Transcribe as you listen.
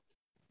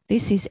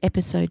This is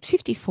episode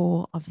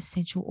 54 of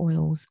Essential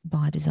Oils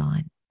by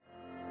Design.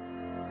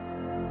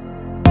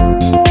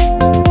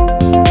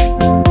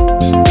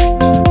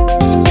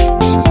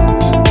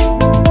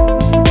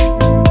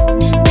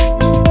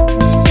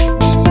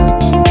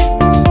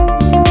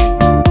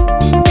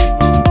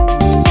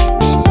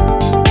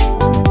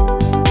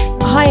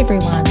 Hi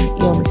everyone,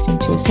 you're listening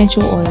to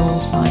Essential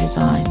Oils by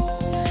Design,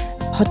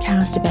 a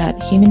podcast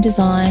about human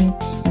design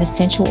and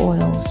essential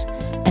oils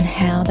and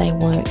how they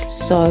work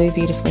so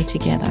beautifully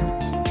together.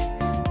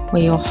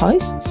 We're your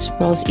hosts,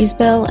 Ros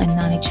Isbell and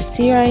Nani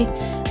Chisire,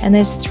 and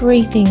there's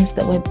three things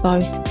that we're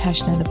both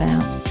passionate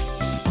about: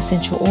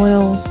 essential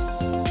oils,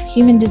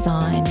 human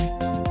design,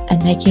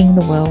 and making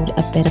the world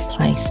a better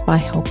place by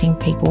helping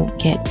people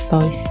get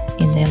both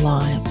in their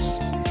lives.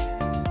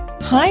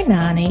 Hi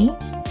Nani.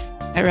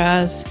 Hi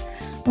Ros.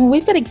 Well,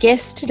 we've got a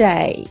guest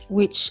today,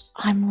 which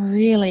I'm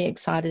really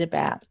excited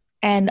about,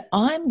 and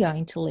I'm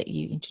going to let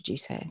you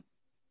introduce her.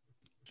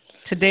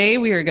 Today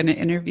we are going to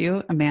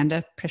interview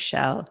Amanda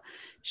Prischel.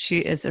 She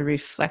is a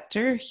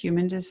reflector,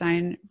 human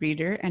design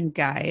reader, and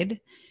guide.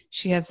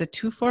 She has a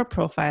 2-4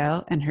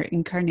 profile, and her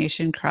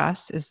incarnation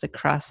cross is the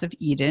Cross of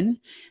Eden.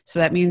 So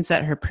that means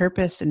that her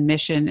purpose and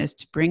mission is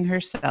to bring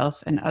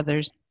herself and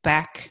others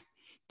back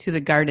to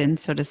the garden,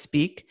 so to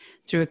speak,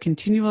 through a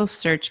continual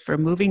search for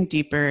moving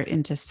deeper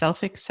into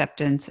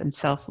self-acceptance and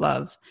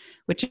self-love,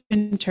 which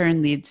in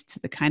turn leads to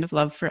the kind of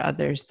love for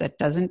others that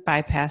doesn't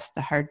bypass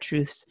the hard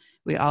truths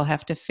we all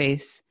have to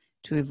face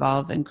to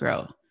evolve and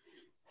grow.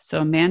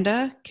 So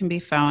Amanda can be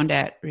found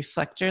at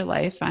Reflector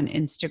Life on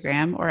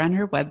Instagram or on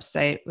her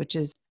website, which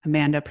is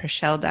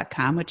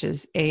amandaprischel.com, which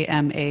is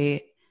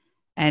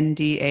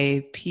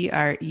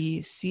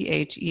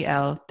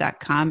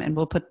AMANDAPRECHEL.com. And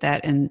we'll put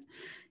that in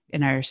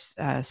our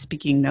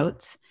speaking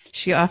notes.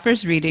 She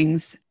offers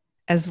readings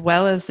as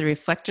well as the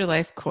Reflector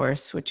Life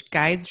course, which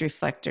guides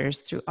reflectors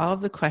through all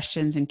of the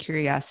questions and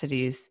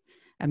curiosities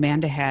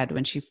Amanda had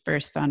when she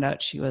first found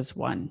out she was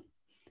one.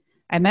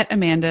 I met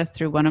Amanda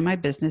through one of my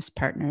business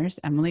partners,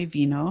 Emily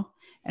Vino,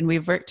 and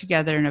we've worked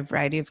together in a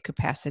variety of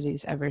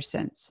capacities ever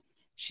since.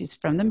 She's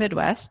from the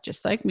Midwest,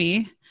 just like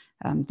me.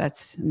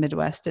 That's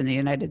Midwest in the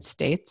United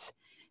States,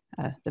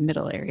 the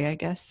middle area, I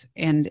guess,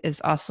 and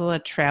is also a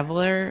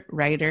traveler,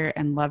 writer,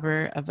 and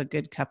lover of a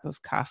good cup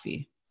of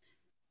coffee.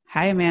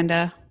 Hi,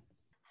 Amanda.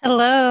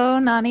 Hello,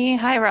 Nani.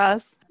 Hi,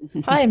 Ros.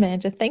 Hi,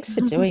 Amanda. Thanks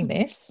for doing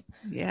this.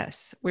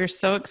 Yes, we're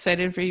so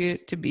excited for you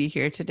to be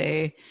here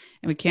today,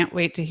 and we can't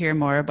wait to hear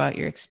more about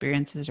your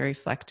experience as a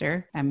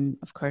reflector. I'm,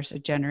 of course, a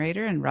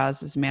generator, and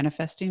Ros is a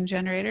manifesting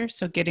generator,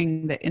 so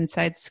getting the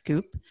inside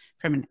scoop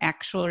from an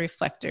actual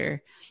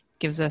reflector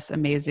gives us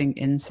amazing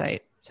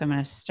insight. So I'm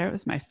going to start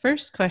with my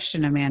first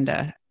question,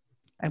 Amanda.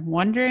 I'm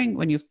wondering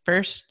when you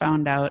first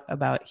found out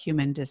about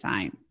human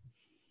design.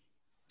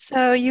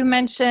 So you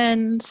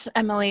mentioned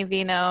Emily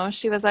Vino.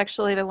 She was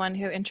actually the one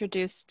who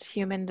introduced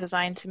human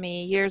design to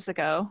me years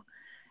ago.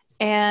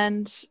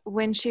 And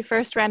when she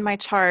first ran my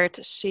chart,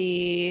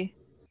 she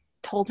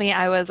told me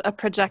I was a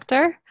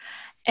projector.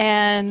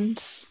 And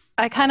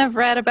I kind of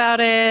read about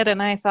it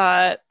and I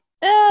thought,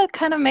 it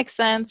kind of makes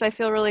sense. I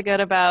feel really good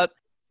about,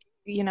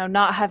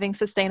 not having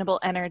sustainable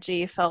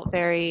energy felt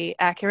very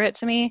accurate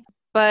to me.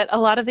 But a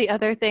lot of the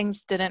other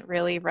things didn't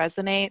really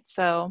resonate.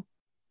 So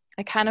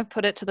I kind of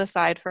put it to the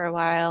side for a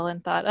while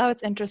and thought, oh,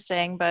 it's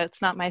interesting, but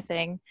it's not my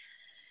thing.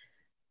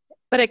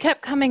 But it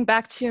kept coming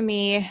back to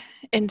me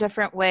in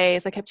different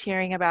ways. I kept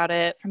hearing about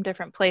it from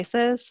different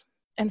places.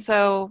 And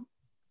so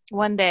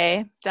one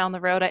day down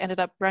the road, I ended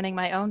up running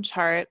my own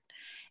chart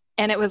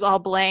and it was all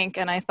blank.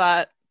 And I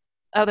thought,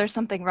 oh, there's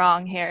something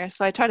wrong here.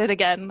 So I tried it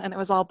again and it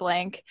was all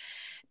blank.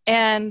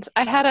 And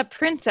I had a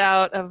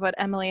printout of what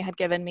Emily had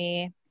given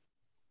me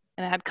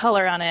and it had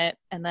color on it.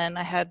 And then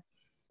I had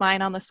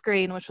mine on the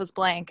screen, which was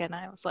blank. And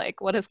I was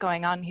like, what is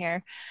going on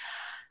here?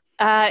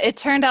 It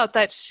turned out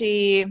that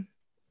she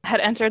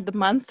had entered the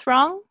month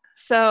wrong.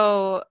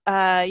 So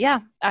I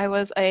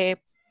was a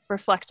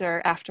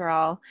reflector after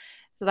all.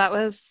 So that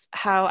was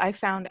how I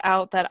found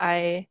out that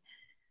I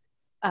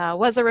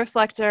was a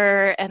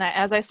reflector. And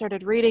as I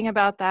started reading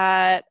about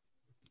that,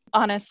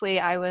 honestly,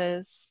 I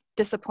was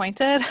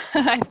disappointed.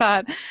 I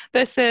thought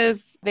this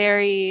is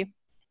very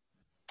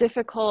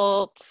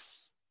difficult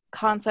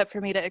concept for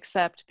me to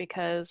accept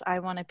because I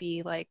want to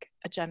be like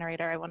a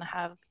generator. I want to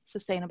have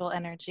sustainable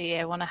energy.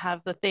 I want to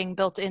have the thing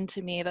built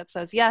into me that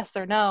says yes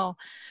or no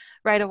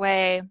right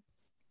away.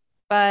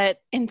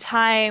 But in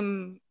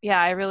time,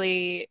 I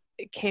really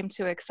came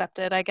to accept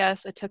it, I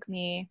guess. It took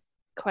me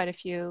quite a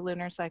few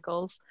lunar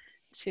cycles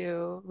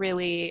to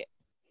really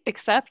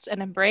accept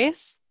and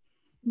embrace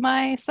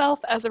myself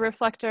as a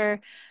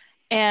reflector.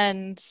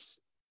 And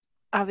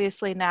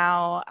obviously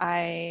now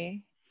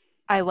I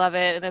love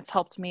it, and it's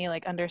helped me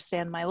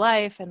understand my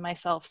life and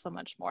myself so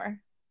much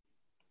more.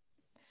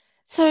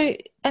 So,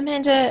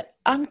 Amanda,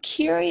 I'm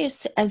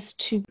curious as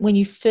to when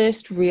you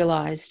first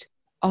realized,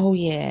 oh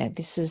yeah,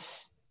 this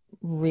is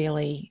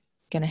really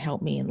going to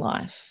help me in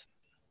life.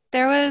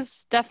 There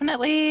was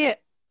definitely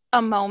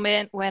a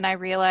moment when I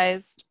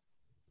realized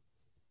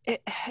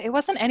it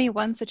wasn't any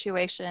one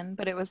situation,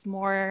 but it was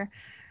more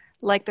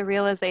like the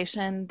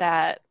realization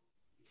that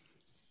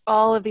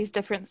all of these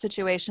different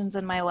situations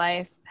in my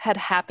life had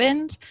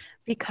happened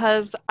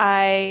because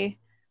I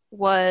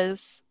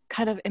was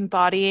kind of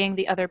embodying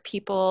the other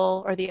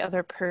people or the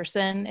other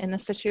person in the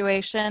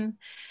situation.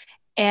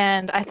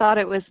 And I thought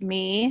it was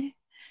me,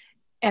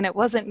 and it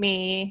wasn't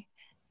me.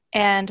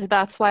 And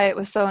that's why it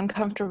was so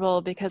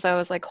uncomfortable, because I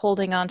was like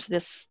holding on to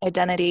this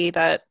identity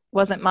that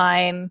wasn't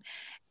mine.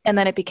 And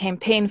then it became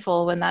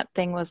painful when that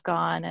thing was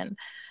gone. And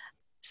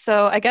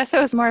so I guess it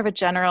was more of a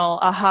general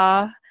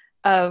aha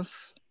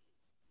of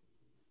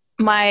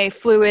my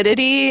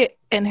fluidity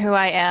in who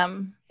I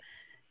am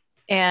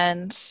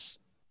and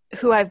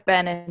who I've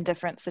been in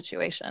different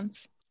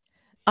situations.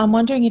 I'm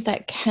wondering if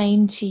that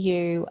came to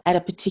you at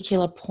a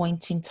particular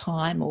point in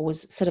time, or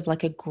was sort of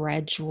like a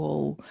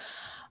gradual,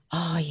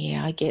 oh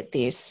yeah, I get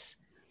this.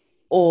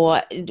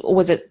 Or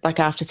was it like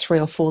after 3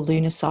 or 4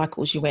 lunar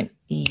cycles, you went,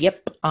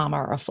 yep, I'm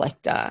a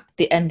reflector.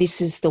 And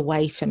this is the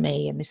way for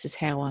me, and this is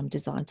how I'm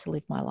designed to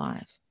live my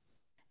life?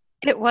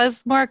 It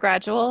was more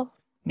gradual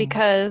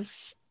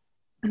because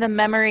the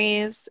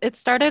memories, it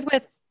started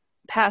with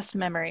past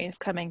memories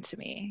coming to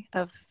me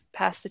of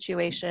past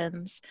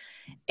situations,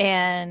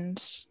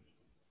 and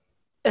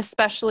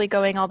especially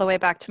going all the way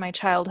back to my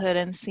childhood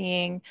and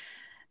seeing,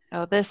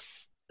 oh,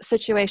 this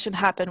situation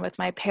happened with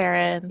my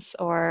parents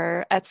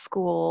or at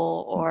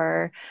school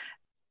or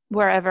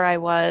wherever I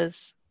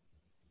was,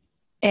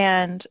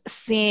 and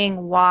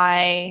seeing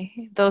why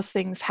those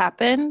things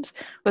happened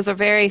was a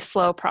very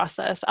slow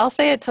process. I'll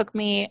say it took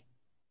me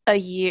a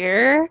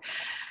year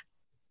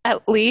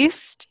at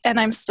least, and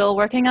I'm still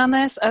working on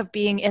this, of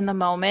being in the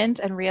moment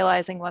and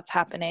realizing what's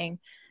happening.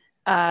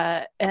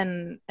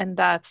 And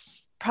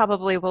that's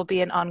probably will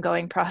be an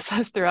ongoing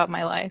process throughout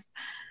my life.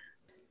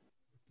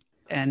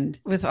 And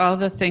with all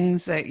the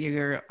things that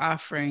you're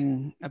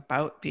offering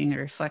about being a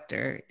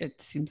reflector,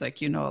 it seems like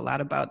you know a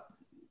lot about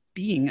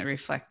being a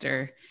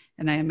reflector.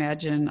 And I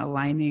imagine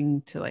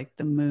aligning to like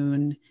the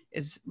moon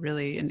is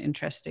really an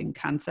interesting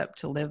concept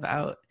to live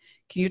out.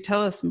 Can you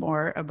tell us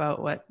more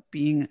about what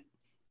being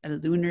a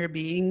lunar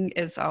being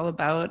is all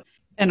about,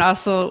 and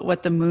also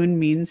what the moon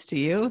means to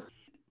you?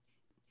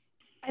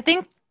 I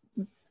think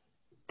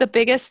the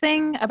biggest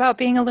thing about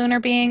being a lunar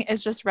being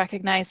is just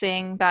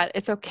recognizing that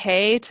it's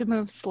okay to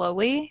move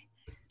slowly.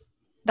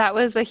 That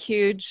was a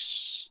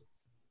huge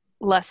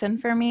lesson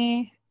for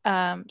me,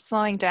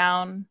 slowing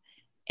down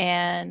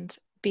and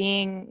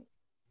being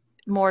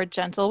more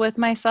gentle with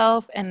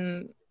myself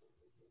and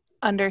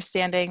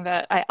understanding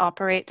that I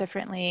operate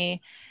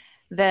differently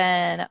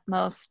than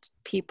most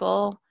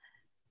people.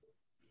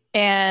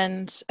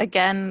 And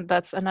again,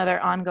 that's another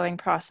ongoing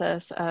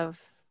process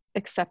of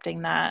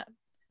accepting that.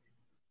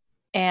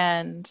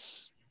 And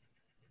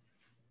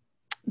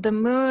the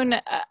moon,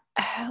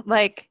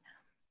 like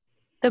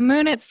the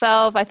moon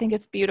itself, I think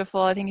it's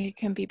beautiful. I think it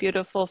can be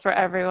beautiful for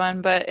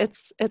everyone, but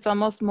it's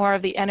almost more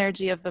of the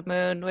energy of the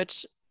moon,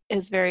 which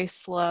is very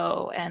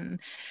slow. And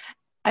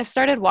I've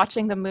started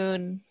watching the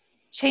moon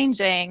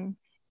changing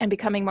and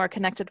becoming more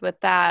connected with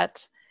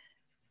that.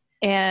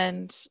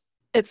 And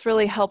it's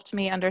really helped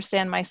me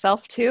understand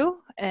myself too,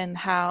 and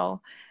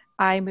how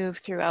I move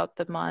throughout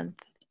the month.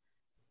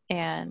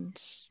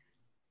 And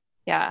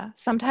yeah,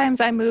 sometimes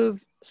I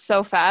move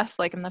so fast,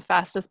 like I'm the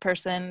fastest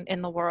person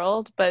in the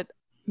world, but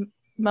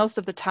most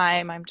of the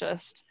time I'm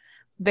just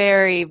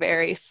very,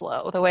 very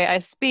slow. The way I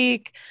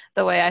speak,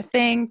 the way I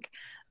think,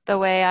 the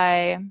way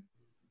I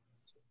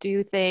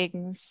do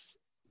things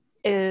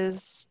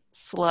is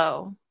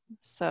slow.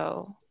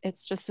 So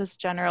it's just this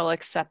general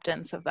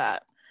acceptance of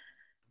that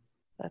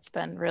that's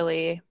been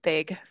really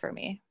big for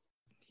me.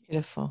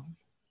 Beautiful.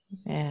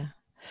 Yeah.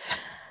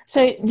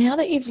 So now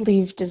that you've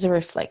lived as a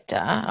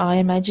reflector, I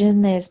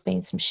imagine there's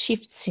been some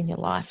shifts in your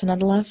life, and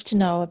I'd love to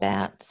know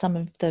about some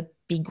of the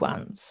big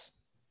ones.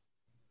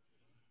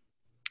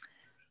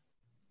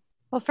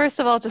 Well, first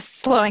of all, just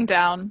slowing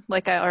down,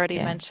 like I already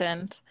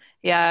mentioned.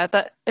 Yeah,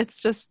 that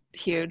it's just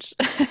huge.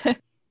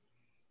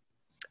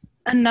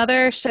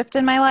 Another shift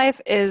in my life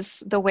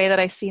is the way that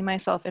I see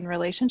myself in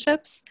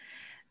relationships.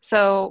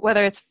 So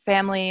whether it's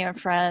family or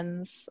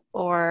friends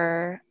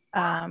or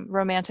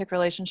romantic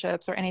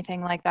relationships or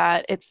anything like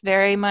that, it's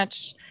very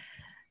much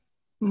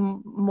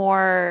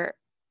more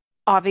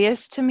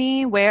obvious to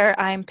me where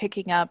I'm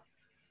picking up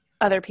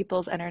other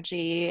people's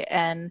energy.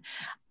 And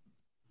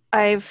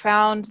I've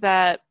found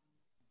that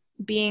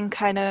being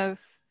kind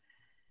of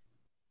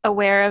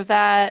aware of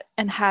that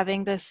and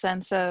having this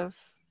sense of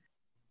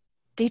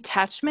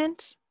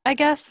detachment, I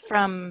guess,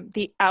 from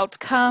the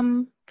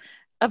outcome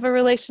of a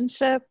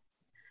relationship,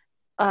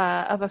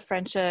 of a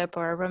friendship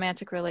or a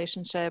romantic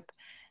relationship,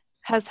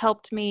 has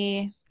helped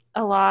me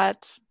a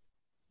lot.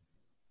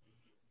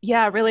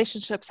 Yeah,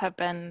 relationships have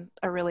been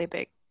a really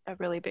big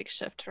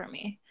shift for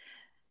me.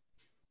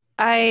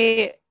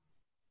 I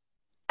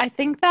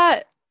think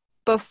that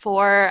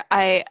before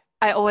I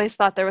always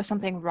thought there was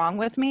something wrong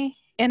with me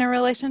in a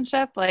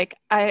relationship. Like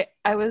I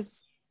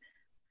was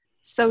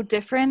so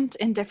different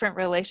in different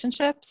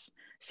relationships.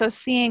 So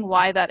seeing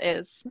why that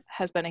is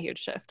has been a huge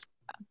shift.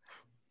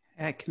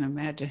 I can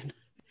imagine.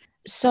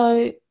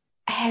 So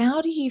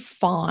how do you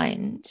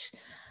find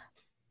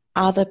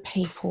other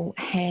people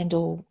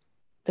handle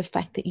the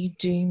fact that you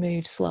do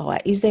move slower?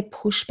 Is there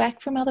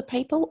pushback from other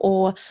people,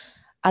 or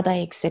are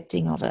they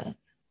accepting of it?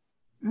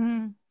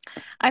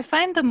 I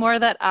find the more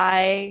that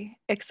I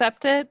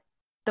accept it,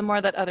 the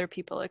more that other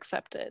people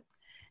accept it.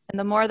 And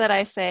the more that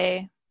I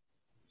say,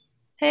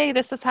 hey,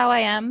 this is how I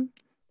am,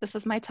 this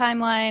is my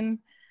timeline,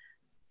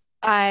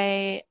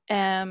 I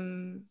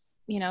am,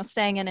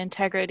 staying in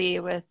integrity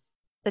with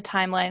the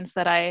timelines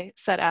that I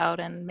set out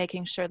and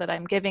making sure that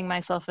I'm giving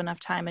myself enough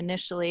time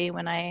initially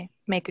when I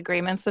make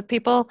agreements with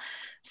people.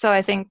 So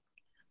I think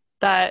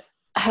that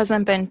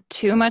hasn't been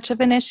too much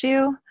of an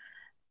issue.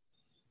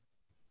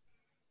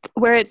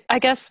 Where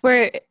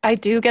I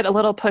do get a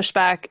little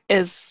pushback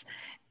is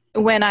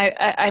when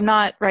I'm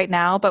not right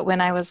now, but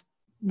when I was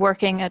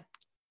working a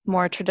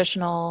more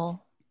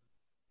traditional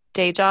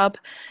day job,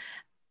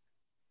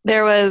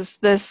 there was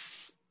this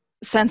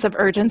sense of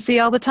urgency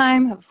all the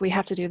time of, we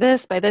have to do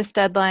this by this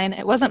deadline.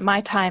 It wasn't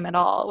my time at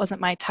all. It wasn't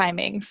my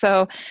timing.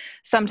 So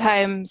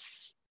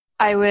sometimes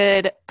I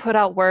would put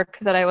out work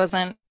that I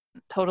wasn't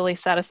totally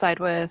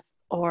satisfied with,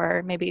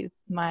 or maybe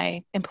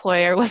my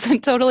employer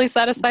wasn't totally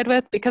satisfied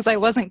with, because I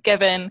wasn't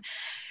given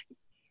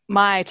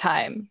my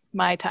time,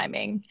 my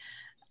timing.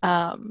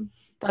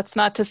 That's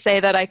not to say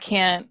that I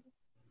can't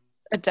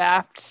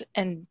adapt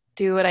and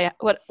do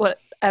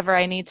whatever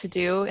I need to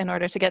do in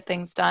order to get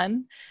things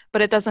done,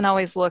 but it doesn't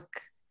always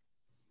look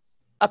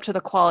up to the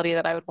quality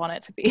that I would want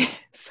it to be.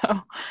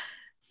 So,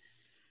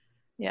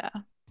 yeah.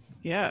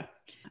 Yeah.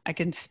 I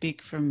can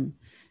speak from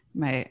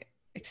my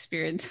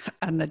experience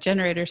on the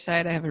generator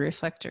side. I have a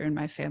reflector in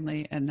my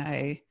family, and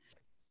I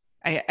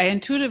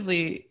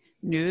intuitively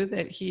knew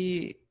that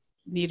he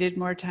needed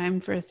more time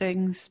for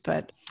things,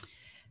 but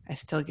I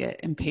still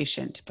get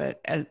impatient.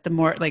 But the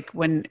more, like,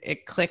 when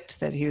it clicked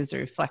that he was a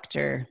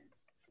reflector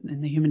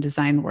in the human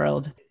design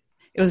world,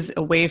 it was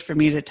a way for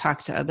me to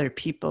talk to other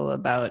people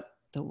about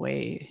the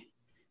way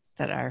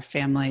that our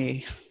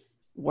family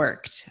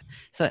worked.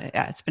 So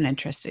yeah, it's been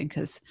interesting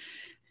because,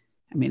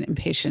 I mean,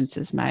 impatience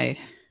is my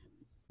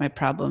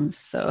problem.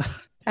 So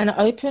an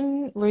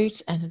open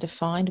root and a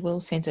defined will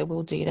center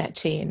will do that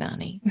to you,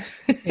 Nani.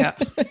 Yeah.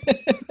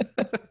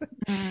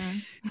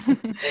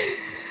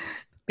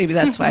 Maybe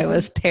that's why I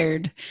was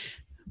paired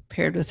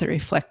with a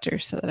reflector,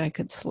 so that I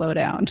could slow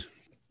down.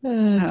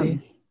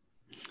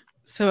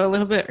 So a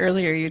little bit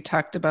earlier, you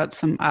talked about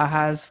some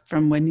ahas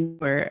from when you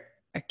were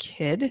a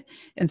kid.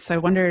 And so I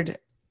wondered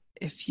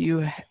if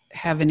you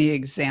have any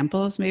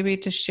examples maybe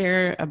to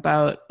share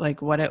about,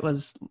 like, what it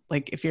was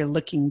like, if you're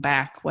looking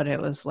back, what it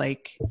was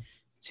like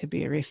to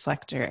be a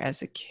reflector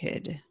as a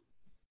kid.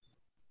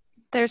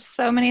 There's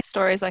so many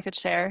stories I could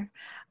share.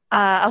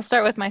 I'll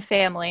start with my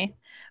family.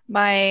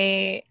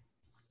 I'm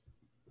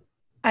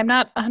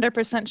not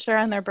 100% sure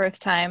on their birth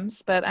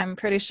times, but I'm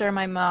pretty sure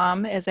my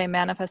mom is a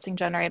manifesting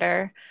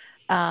generator.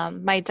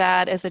 My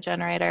dad is a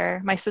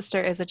generator. My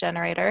sister is a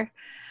generator.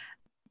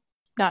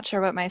 Not sure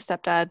what my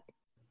stepdad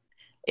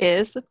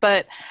is,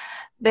 but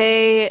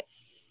they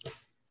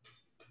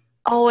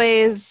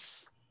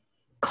always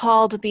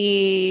called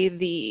me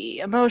the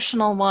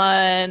emotional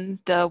one,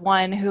 the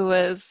one who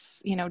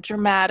was,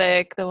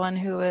 dramatic, the one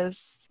who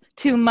was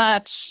too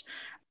much,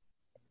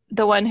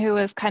 the one who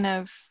was kind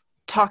of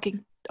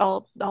talking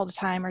all the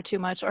time, or too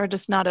much, or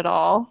just not at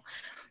all.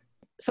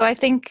 So I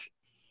think,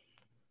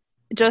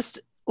 just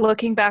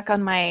looking back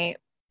on my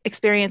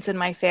experience in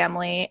my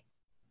family,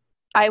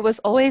 I was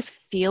always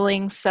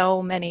feeling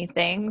so many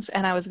things,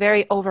 and I was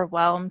very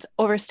overwhelmed,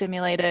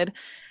 overstimulated,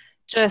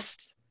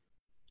 just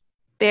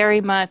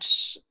very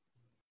much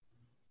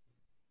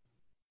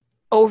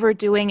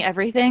overdoing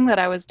everything that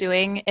I was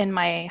doing in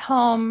my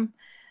home.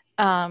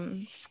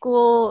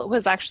 School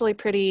was actually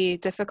pretty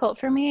difficult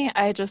for me.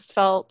 I just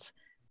felt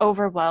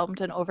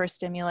overwhelmed and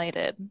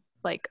overstimulated,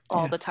 like,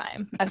 all the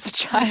time as a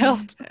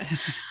child.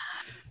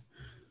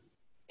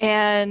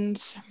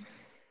 And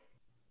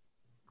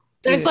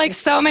there's like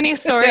so many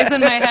stories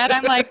in my head.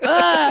 I'm like,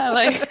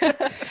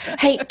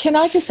 Hey, can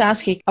I just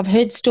ask you, I've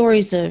heard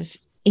stories of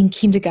in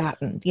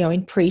kindergarten,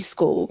 in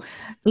preschool,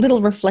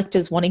 little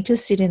reflectors wanting to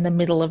sit in the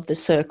middle of the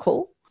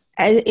circle.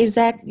 Is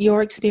that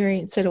your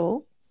experience at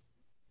all?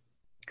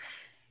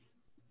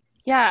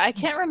 Yeah, I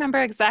can't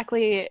remember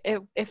exactly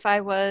if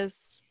I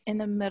was in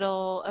the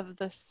middle of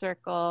the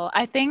circle.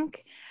 I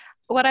think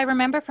what I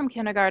remember from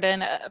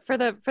kindergarten, for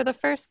the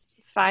first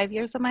 5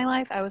 years of my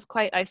life, I was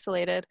quite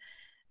isolated.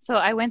 So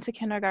I went to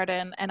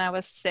kindergarten and I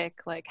was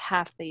sick like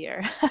half the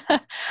year.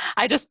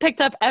 I just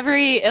picked up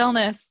every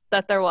illness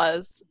that there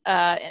was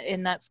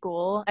in that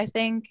school. I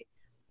think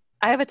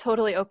I have a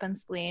totally open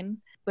spleen,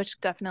 which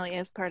definitely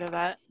is part of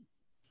that.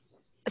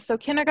 So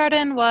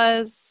kindergarten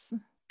was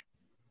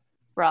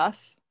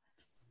rough.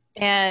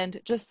 And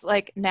just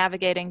like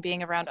navigating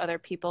being around other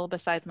people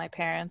besides my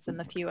parents and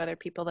the few other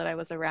people that I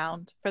was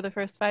around for the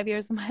first 5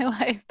 years of my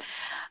life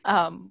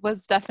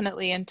was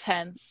definitely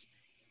intense.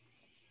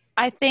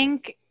 I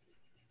think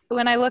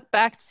when I look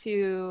back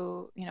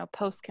to,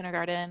 post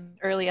kindergarten,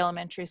 early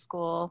elementary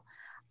school,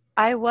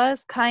 I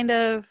was kind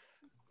of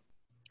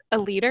a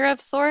leader of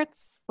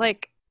sorts.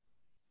 Like,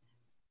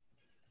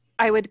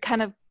 I would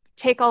kind of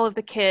take all of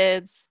the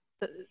kids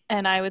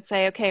and I would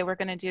say, okay, we're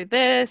going to do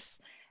this.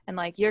 And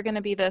like, you're going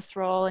to be this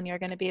role and you're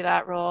going to be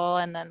that role.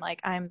 And then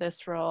like, I'm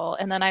this role.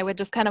 And then I would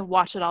just kind of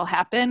watch it all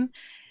happen.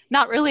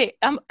 Not really,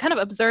 I'm kind of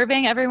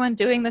observing everyone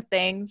doing the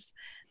things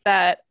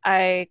that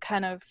I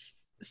kind of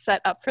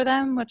set up for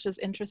them, which is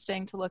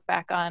interesting to look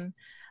back on.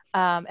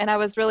 And I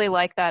was really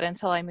like that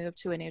until I moved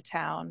to a new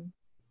town.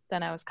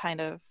 Then I was kind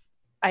of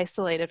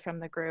isolated from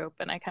the group,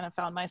 and I kind of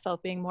found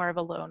myself being more of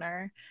a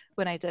loner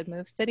when I did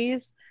move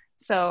cities.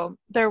 So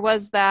there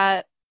was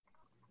that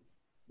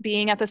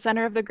being at the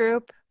center of the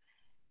group.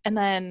 And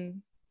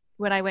then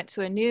when I went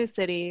to a new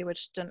city,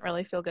 which didn't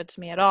really feel good to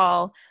me at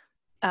all,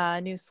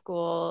 new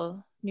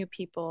school, new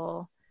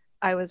people,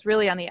 I was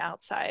really on the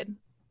outside.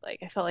 Like,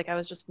 I felt like I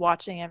was just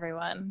watching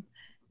everyone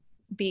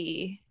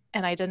be,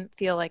 and I didn't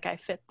feel like I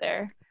fit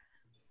there.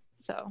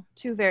 So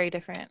 2 very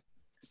different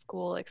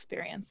school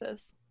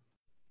experiences.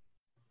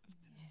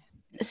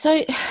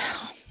 So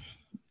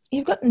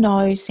you've got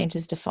no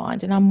centers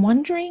defined, and I'm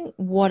wondering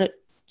what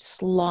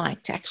it's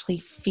like to actually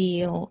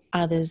feel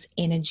others'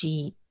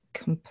 energy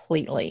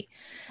completely,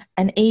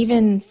 and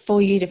even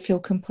for you to feel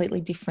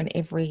completely different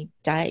every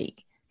day.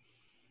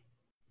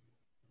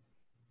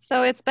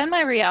 So it's been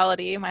my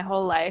reality my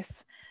whole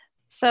life.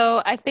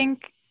 So I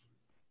think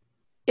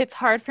it's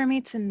hard for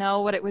me to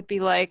know what it would be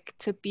like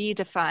to be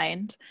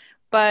defined.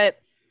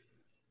 But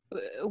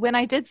when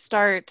I did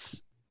start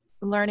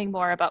learning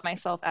more about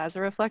myself as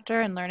a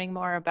reflector and learning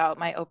more about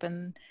my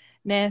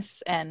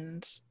openness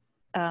and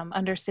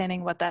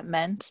understanding what that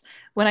meant,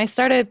 when I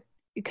started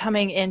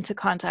coming into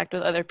contact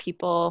with other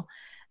people,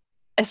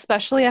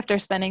 especially after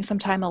spending some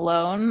time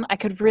alone, I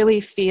could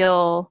really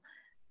feel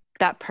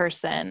that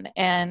person.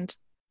 And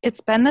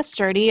it's been this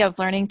journey of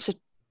learning to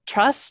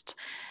trust,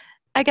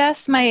 I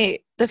guess,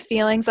 the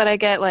feelings that I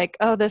get, like,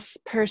 oh, this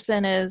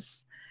person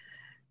is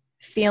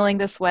feeling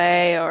this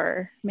way,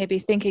 or maybe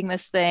thinking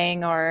this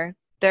thing, or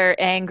they're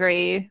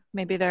angry,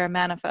 maybe they're a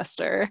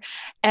manifester.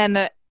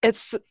 And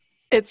it's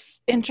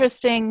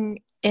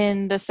interesting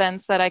in the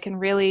sense that I can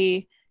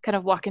really kind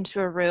of walk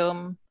into a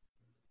room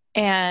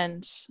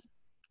and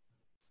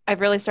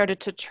I've really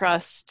started to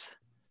trust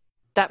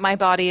that my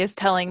body is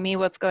telling me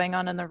what's going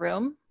on in the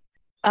room.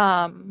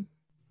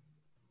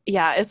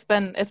 Yeah, it's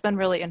been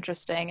really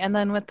interesting. And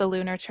then with the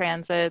lunar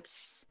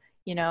transits,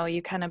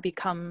 you kind of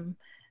become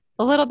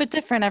a little bit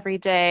different every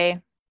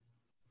day.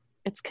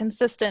 It's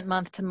consistent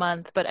month to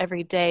month, but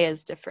every day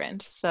is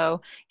different.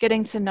 So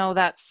getting to know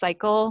that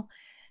cycle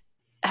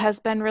has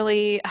been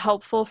really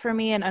helpful for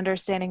me in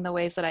understanding the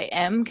ways that I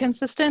am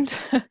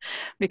consistent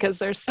because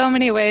there's so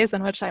many ways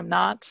in which I'm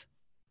not.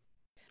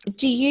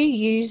 Do you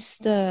use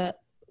the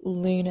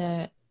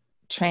lunar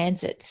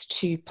transits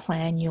to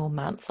plan your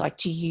month? Like,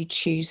 do you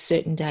choose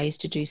certain days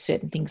to do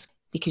certain things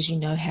because you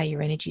know how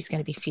your energy is going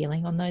to be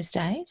feeling on those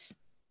days?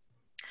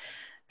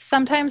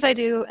 Sometimes I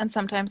do, and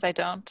sometimes I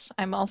don't.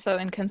 I'm also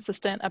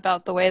inconsistent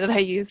about the way that I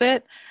use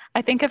it.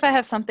 I think if I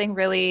have something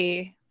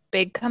really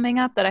big coming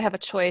up, that I have a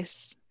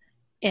choice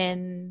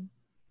in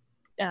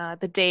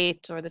the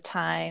date or the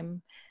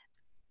time,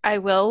 I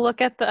will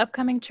look at the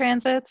upcoming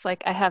transits.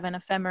 Like, I have an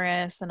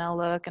ephemeris and I'll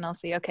look and I'll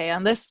see, okay,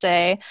 on this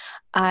day,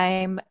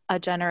 I'm a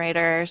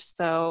generator,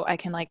 so I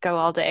can like go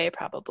all day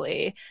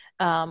probably.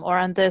 Or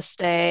on this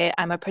day,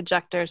 I'm a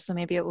projector, so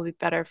maybe it will be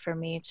better for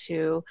me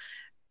to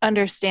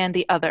understand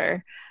the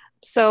other.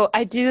 So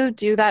I do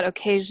that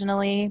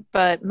occasionally,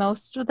 but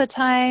most of the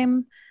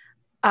time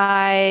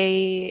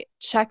I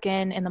check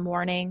in the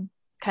morning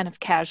kind of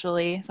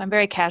casually. So I'm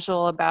very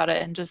casual about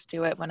it and just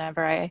do it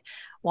whenever I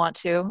want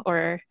to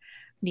or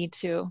need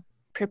to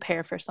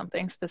prepare for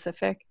something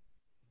specific.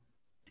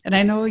 And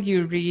I know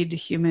you read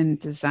human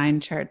design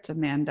charts,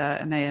 Amanda,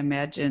 and I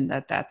imagine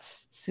that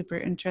that's super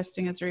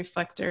interesting as a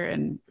reflector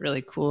and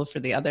really cool for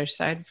the other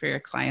side for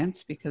your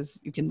clients, because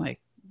you can like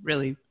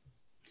really,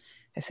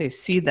 I say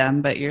see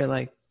them, but you're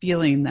like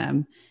feeling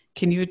them.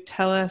 Can you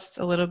tell us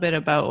a little bit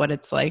about what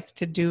it's like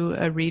to do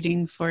a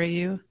reading for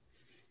you?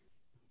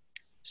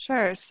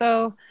 Sure.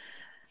 So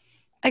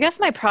I guess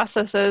my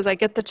process is I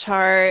get the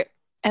chart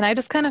and I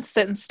just kind of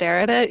sit and stare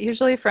at it,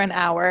 usually for an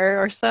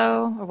hour or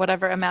so, or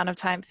whatever amount of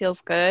time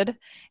feels good.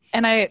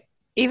 And I,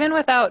 even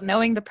without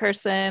knowing the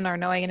person or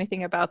knowing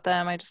anything about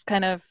them, I just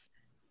kind of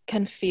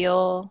can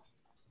feel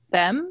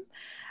them.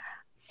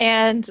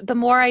 And the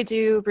more I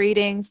do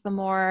readings, the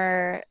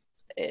more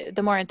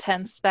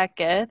intense that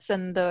gets,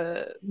 and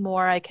the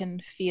more I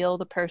can feel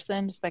the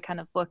person just by kind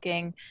of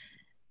looking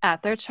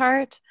at their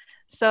chart.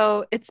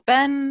 So it's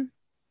been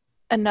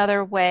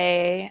another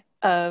way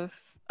of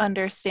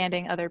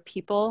understanding other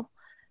people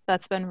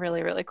that's been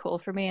really, really cool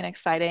for me and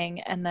exciting.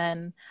 And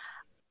then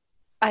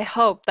I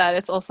hope that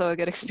it's also a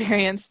good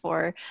experience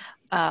for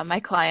my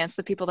clients,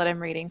 the people that I'm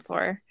reading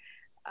for.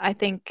 I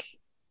think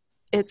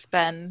it's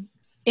been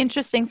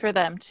interesting for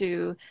them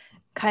to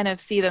kind of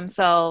see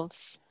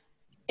themselves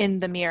in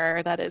the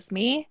mirror that is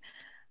me.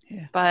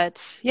 Yeah.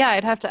 But yeah,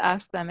 I'd have to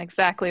ask them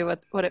exactly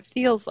what it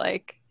feels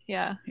like.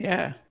 Yeah.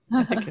 Yeah.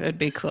 I think it would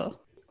be cool.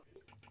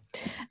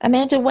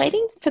 Amanda,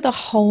 waiting for the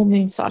whole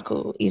moon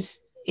cycle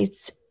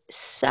it's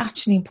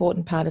such an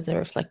important part of the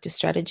reflective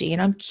strategy.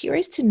 And I'm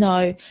curious to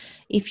know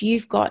if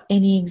you've got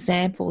any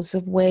examples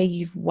of where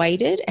you've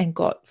waited and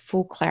got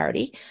full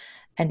clarity,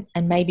 and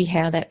maybe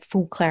how that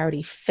full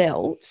clarity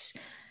felt.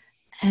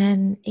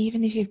 And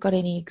even if you've got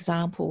any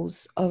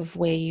examples of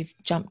where you've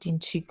jumped in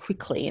too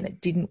quickly and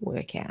it didn't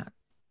work out.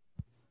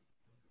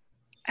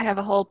 I have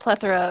a whole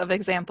plethora of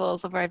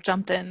examples of where I've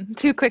jumped in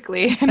too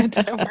quickly and it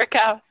didn't work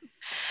out.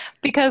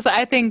 Because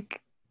I think,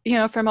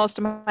 for most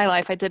of my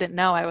life, I didn't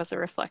know I was a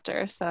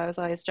reflector. So I was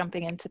always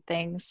jumping into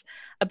things.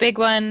 A big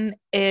one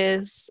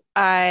is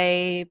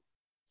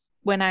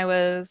when I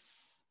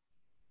was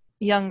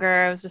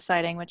younger, I was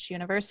deciding which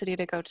university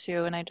to go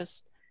to, and I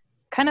just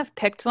kind of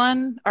picked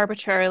one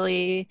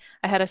arbitrarily.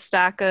 I had a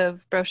stack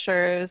of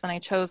brochures and I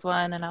chose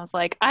one, and I was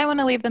like, I want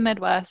to leave the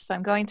Midwest, so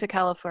I'm going to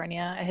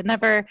California. I had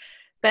never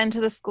been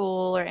to the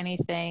school or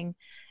anything.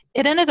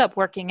 It ended up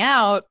working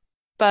out,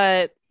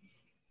 but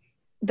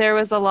there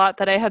was a lot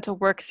that I had to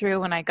work through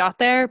when I got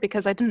there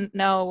because I didn't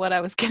know what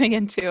I was getting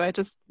into. I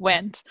just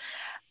went,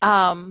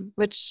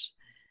 which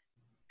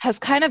has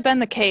kind of been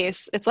the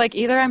case. It's like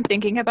either I'm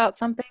thinking about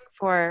something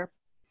for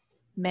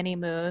many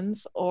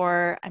moons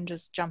or I'm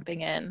just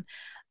jumping in.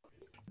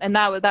 And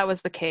that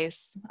was the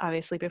case,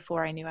 obviously,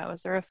 before I knew I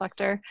was a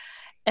reflector.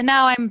 And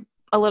now I'm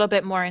a little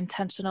bit more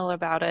intentional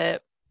about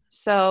it.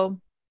 So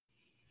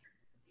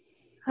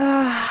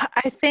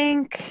I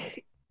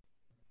think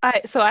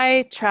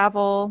I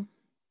travel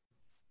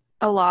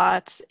a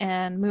lot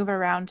and move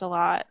around a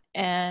lot.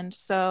 And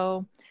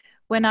so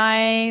when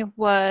I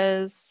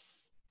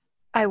was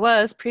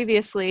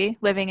previously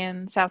living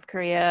in South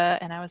Korea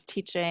and I was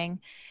teaching,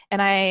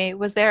 and I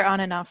was there on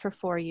and off for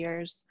 4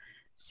 years.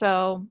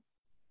 So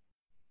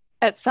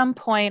at some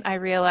point I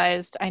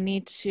realized I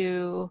need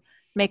to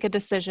make a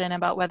decision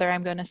about whether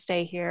I'm going to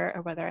stay here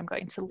or whether I'm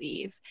going to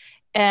leave.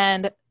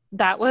 And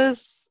that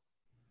was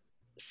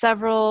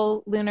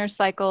several lunar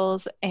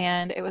cycles,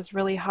 and it was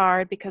really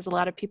hard because a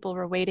lot of people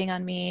were waiting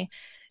on me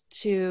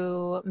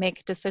to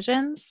make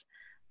decisions.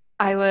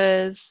 I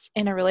was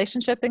in a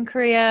relationship in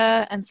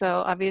Korea, and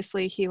so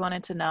obviously he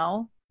wanted to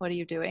know, what are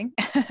you doing?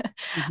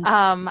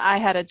 Mm-hmm. I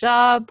had a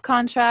job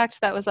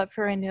contract that was up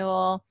for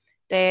renewal.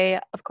 They,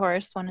 of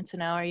course, wanted to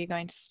know, are you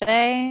going to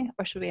stay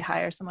or should we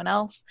hire someone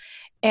else?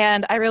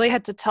 And I really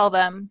had to tell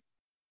them,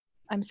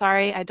 I'm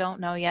sorry, I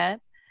don't know yet.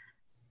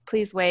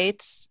 Please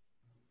wait.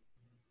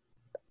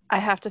 I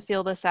have to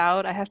feel this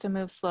out. I have to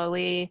move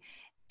slowly.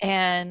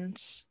 And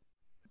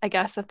I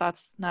guess if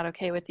that's not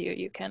okay with you,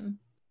 you can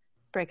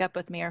break up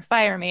with me or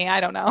fire me.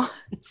 I don't know.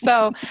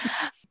 So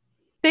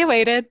they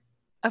waited,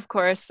 of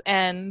course.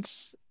 And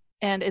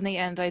in the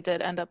end, I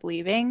did end up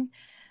leaving.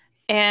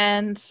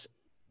 And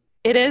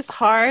it is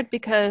hard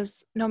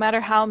because no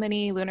matter how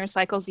many lunar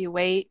cycles you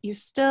wait, you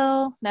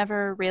still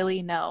never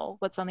really know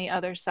what's on the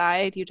other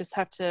side. You just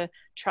have to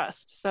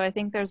trust. So I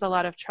think there's a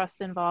lot of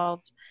trust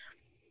involved.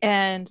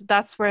 And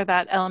that's where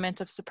that element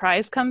of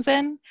surprise comes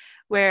in,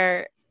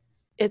 where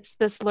it's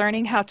this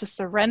learning how to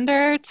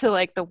surrender to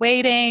like the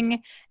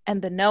waiting and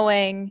the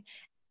knowing,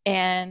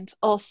 and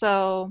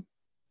also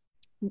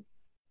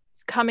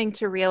coming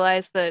to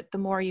realize that the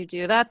more you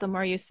do that, the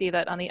more you see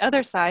that on the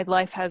other side,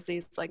 life has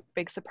these like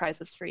big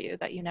surprises for you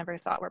that you never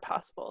thought were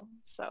possible.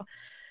 So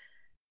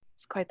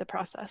it's quite the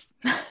process.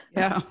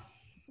 Yeah.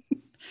 You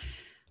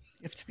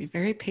have to be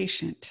very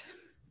patient.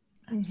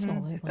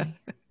 Absolutely.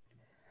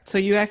 So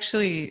you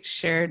actually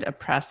shared a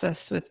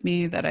process with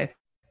me that I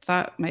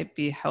thought might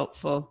be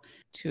helpful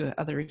to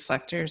other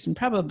reflectors and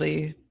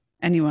probably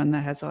anyone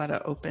that has a lot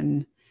of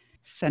open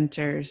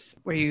centers,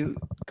 where you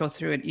go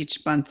through it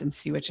each month and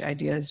see which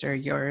ideas are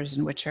yours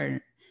and which are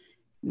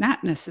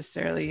not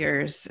necessarily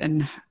yours.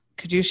 And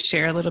could you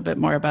share a little bit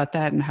more about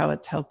that and how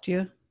it's helped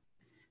you?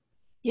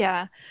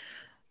 Yeah.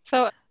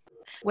 So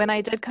when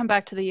I did come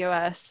back to the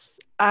US,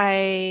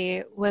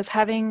 I was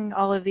having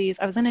all of these,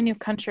 I was in a new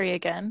country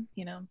again,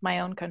 my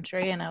own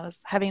country, and I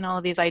was having all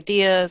of these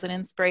ideas and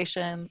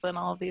inspirations, and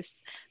all of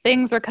these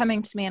things were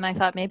coming to me. And I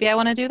thought, maybe I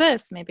want to do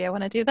this, maybe I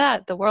want to do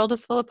that. The world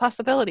is full of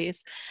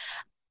possibilities.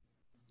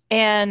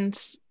 And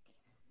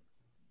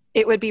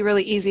it would be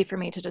really easy for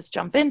me to just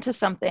jump into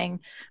something,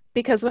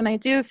 because when I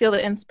do feel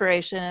the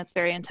inspiration, it's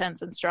very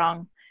intense and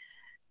strong,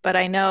 but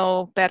I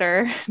know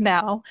better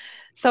now.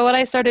 So what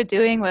I started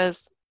doing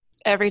was,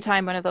 every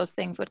time one of those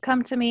things would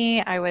come to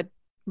me, I would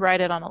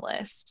write it on a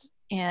list,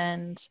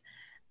 and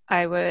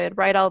I would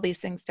write all these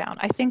things down.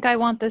 I think I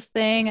want this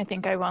thing. I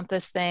think I want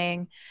this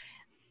thing.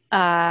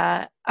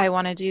 I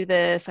want to do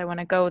this. I want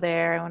to go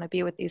there. I want to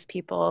be with these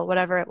people,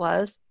 whatever it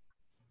was.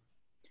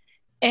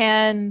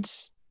 And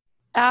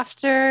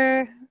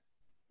after,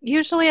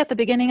 usually at the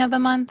beginning of the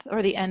month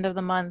or the end of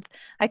the month,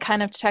 I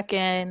kind of check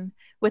in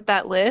with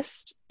that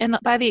list. And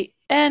by the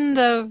end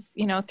of,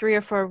 3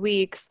 or 4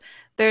 weeks,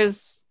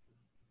 there's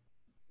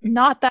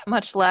not that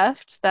much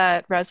left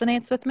that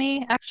resonates with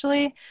me,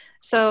 actually.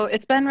 So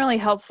it's been really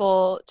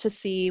helpful to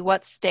see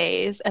what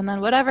stays, and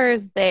then whatever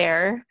is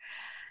there,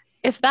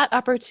 if that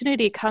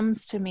opportunity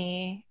comes to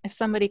me, if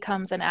somebody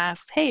comes and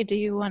asks, hey, do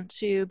you want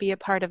to be a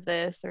part of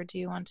this? Or do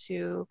you want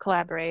to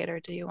collaborate?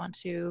 Or do you want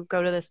to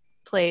go to this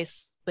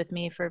place with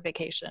me for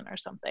vacation or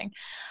something?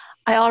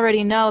 I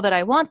already know that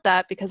I want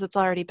that because it's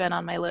already been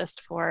on my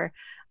list for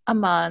a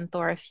month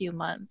or a few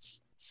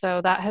months.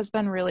 So that has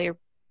been really,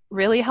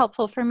 really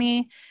helpful for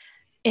me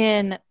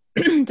in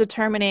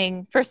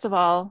determining, first of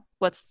all,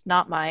 what's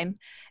not mine.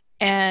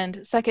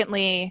 And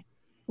secondly,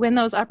 when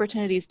those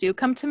opportunities do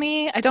come to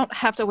me, I don't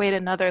have to wait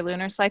another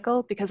lunar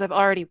cycle because I've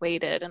already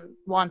waited and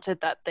wanted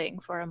that thing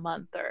for a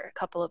month or a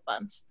couple of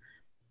months.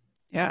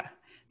 Yeah,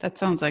 that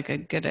sounds like a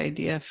good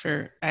idea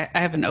I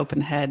have an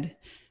open head.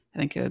 I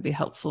think it would be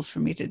helpful for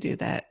me to do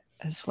that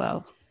as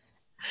well.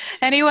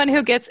 Anyone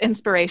who gets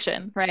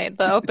inspiration, right?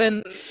 The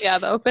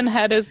open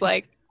head is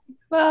like,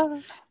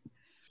 well.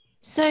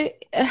 So,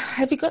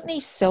 have you got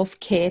any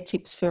self-care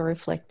tips for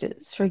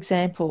reflectors? For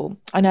example,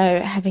 I know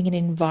having an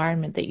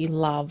environment that you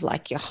love,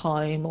 like your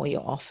home or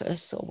your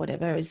office or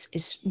whatever,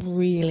 is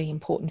really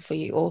important for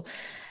you,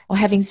 or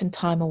having some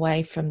time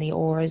away from the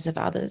auras of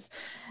others.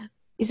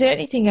 Is there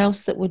anything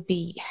else that would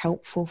be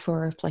helpful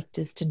for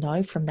reflectors to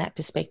know from that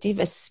perspective,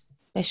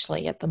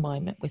 especially at the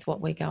moment with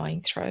what we're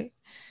going through?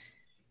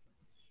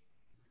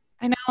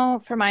 I know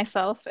for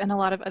myself and a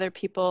lot of other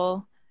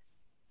people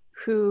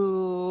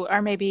who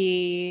are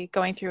maybe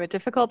going through a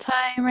difficult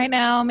time right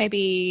now,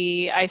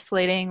 maybe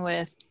isolating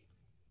with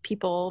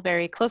people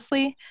very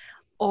closely,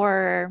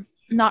 or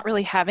not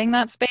really having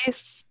that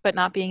space, but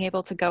not being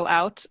able to go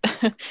out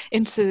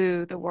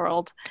into the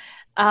world.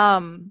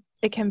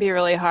 It can be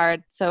really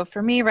hard. So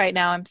for me right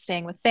now, I'm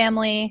staying with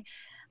family.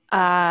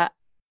 I'm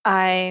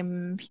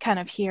kind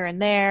of here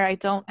and there. I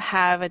don't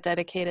have a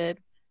dedicated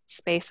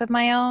space of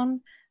my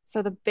own.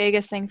 So the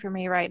biggest thing for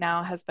me right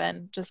now has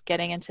been just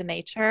getting into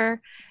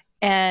nature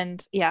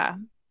and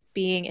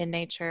being in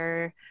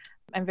nature.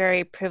 I'm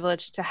very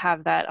privileged to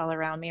have that all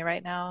around me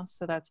right now.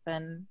 So that's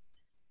been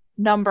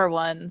number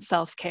one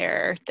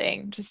self-care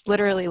thing, just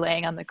literally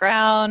laying on the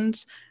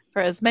ground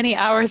for as many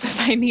hours as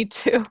I need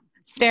to,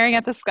 staring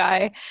at the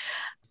sky,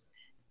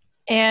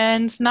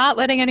 and not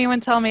letting anyone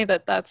tell me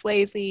that that's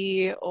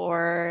lazy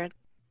or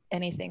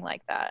anything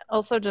like that.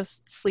 Also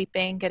just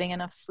sleeping, getting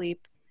enough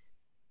sleep,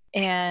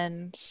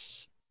 and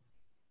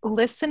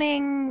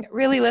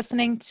really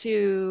listening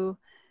to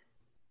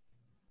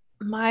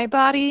my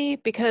body,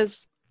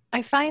 because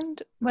I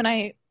find when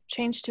I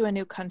change to a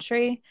new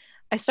country,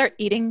 I start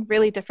eating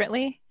really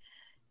differently.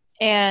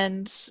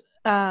 And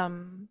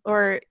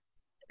or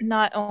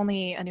not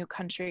only a new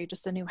country,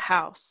 just a new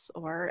house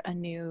or a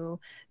new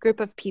group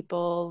of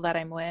people that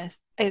I'm with,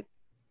 it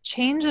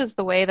changes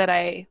the way that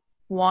I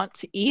want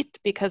to eat,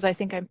 because I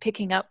think I'm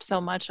picking up so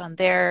much on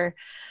their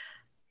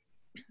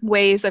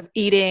ways of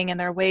eating and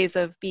their ways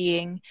of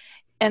being.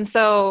 And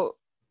so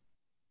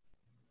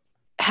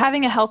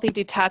having a healthy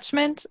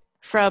detachment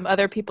from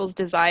other people's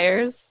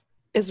desires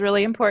is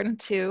really important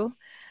too.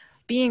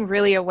 Being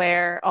really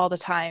aware all the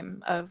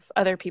time of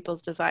other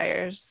people's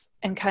desires,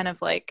 and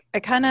I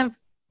kind of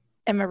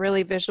am a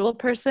really visual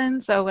person.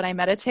 So when I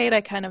meditate,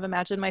 I kind of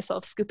imagine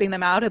myself scooping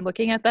them out and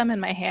looking at them in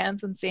my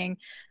hands and seeing,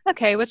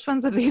 okay, which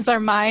ones of these are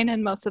mine?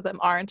 And most of them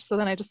aren't. So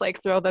then I just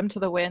throw them to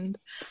the wind.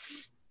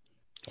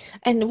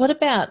 And what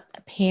about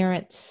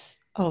parents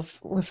of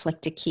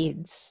reflector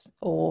kids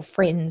or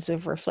friends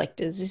of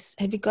reflectors?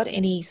 Have you got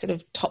any sort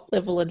of top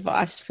level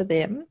advice for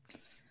them?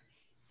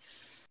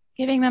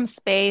 Giving them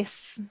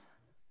space,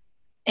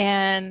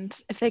 and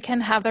if they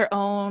can have their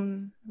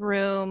own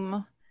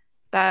room,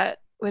 that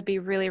would be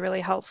really,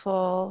 really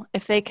helpful.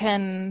 If they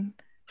can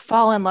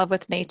fall in love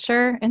with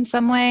nature in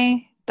some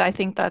way, I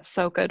think that's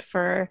so good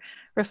for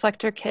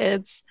reflector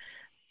kids.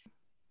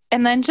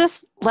 And then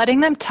just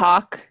letting them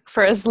talk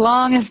for as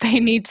long as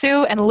they need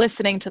to and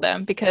listening to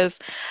them, because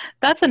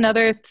that's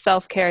another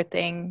self-care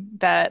thing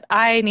that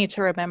I need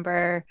to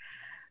remember,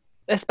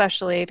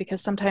 especially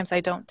because sometimes I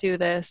don't do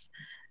this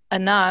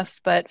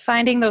enough, but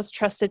finding those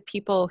trusted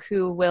people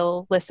who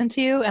will listen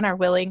to you and are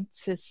willing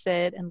to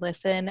sit and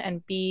listen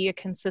and be a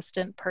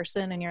consistent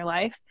person in your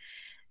life,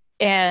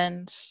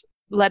 and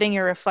letting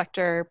your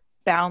reflector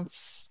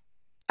bounce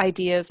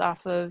ideas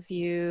off of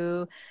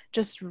you,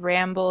 just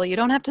ramble. You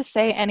don't have to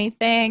say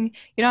anything.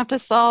 You don't have to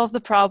solve the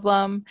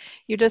problem.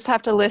 You just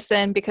have to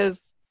listen,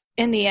 because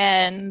in the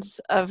end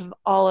of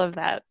all of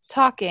that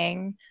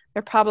talking,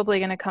 they're probably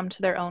going to come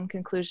to their own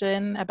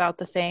conclusion about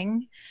the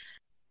thing.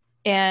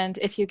 And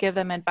if you give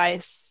them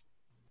advice,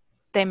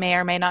 they may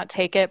or may not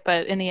take it,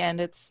 but in the end,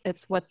 it's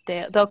what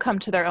they'll come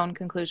to their own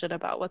conclusion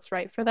about what's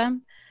right for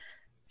them.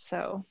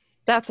 So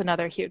that's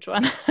another huge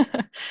one.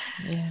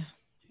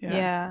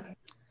 Yeah.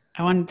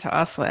 I wanted to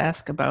also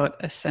ask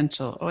about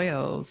essential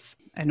oils.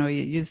 I know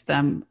you use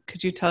them.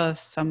 Could you tell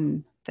us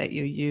some that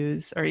you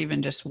use, or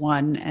even just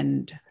one,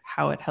 and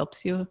how it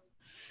helps you?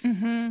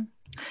 Mm-hmm.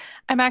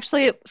 I'm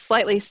actually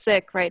slightly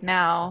sick right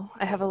now.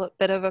 I have a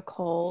bit of a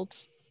cold,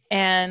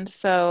 And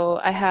so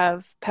I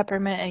have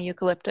peppermint and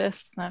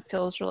eucalyptus. That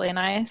feels really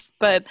nice.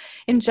 But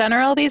in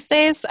general, these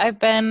days, I've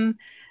been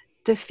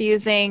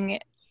diffusing.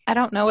 I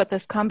don't know what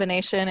this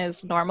combination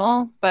is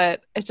normal,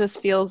 but it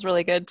just feels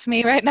really good to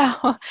me right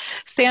now.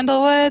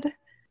 Sandalwood,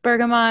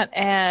 bergamot,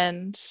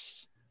 and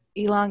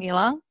ylang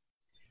ylang.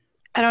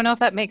 I don't know if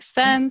that makes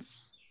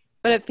sense,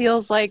 but it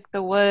feels like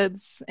the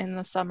woods in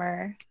the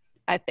summer,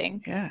 I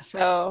think. Yeah.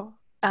 So,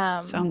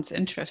 sounds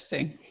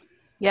interesting.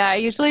 yeah, I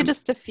usually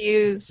just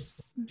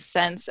diffuse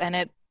scents, and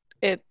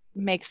it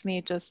makes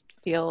me just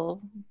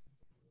feel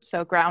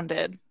so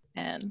grounded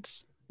and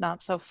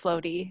not so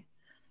floaty.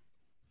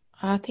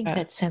 I think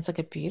that sounds like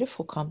a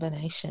beautiful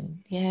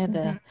combination. Yeah,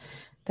 Mm-hmm.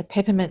 the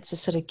peppermints to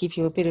sort of give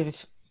you a bit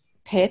of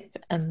pep,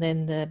 and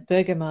then the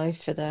bergamot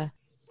for the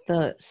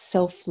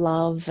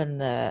self-love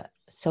and the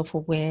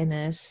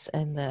self-awareness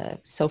and the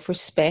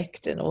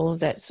self-respect and all of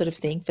that sort of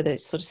thing, for the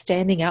sort of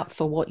standing up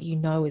for what you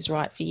know is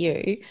right for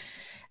you.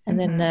 And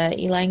then the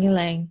ylang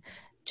ylang,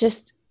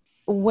 just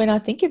when I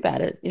think about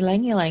it,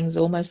 ylang ylang is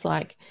almost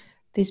like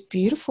this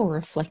beautiful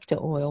reflector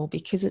oil,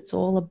 because it's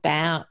all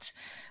about,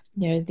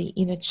 the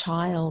inner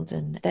child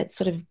and that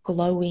sort of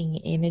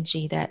glowing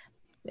energy, that,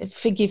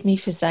 forgive me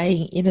for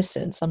saying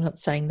innocence, I'm not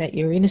saying that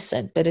you're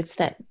innocent, but it's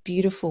that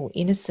beautiful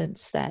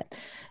innocence that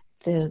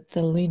the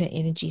lunar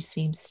energy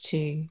seems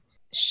to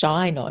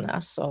shine on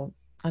us. So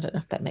I don't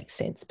know if that makes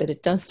sense, but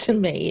it does to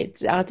me.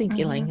 I think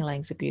ylang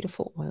ylan's a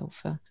beautiful oil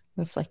for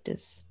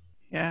reflectors.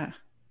 Yeah.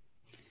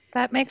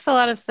 That makes a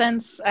lot of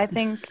sense. I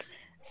think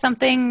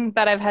something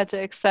that I've had to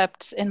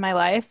accept in my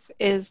life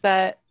is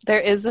that there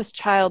is this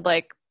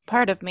childlike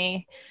part of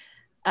me.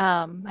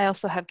 I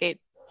also have gate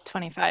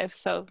 25,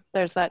 so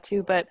there's that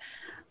too. But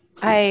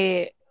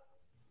I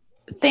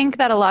think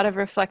that a lot of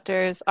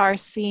reflectors are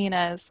seen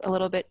as a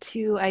little bit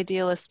too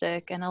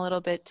idealistic and a little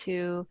bit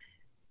too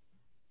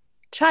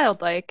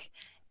childlike.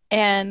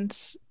 And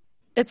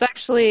it's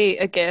actually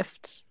a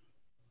gift.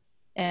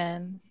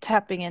 And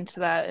tapping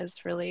into that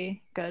is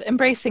really good.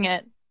 Embracing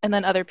it, and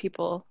then other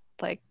people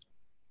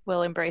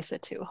will embrace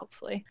it too,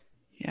 hopefully.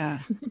 Yeah.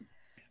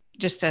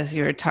 Just as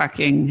you were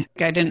talking,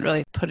 I didn't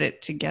really put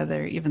it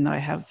together, even though I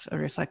have a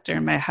reflector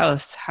in my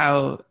house,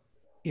 how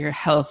your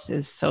health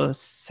is so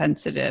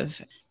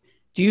sensitive.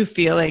 Do you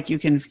feel like you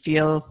can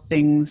feel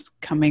things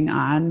coming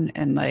on,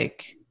 and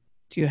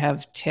do you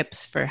have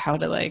tips for how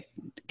to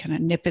kind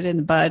of nip it in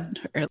the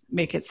bud or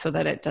make it so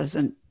that it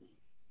doesn't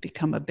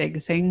become a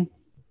big thing?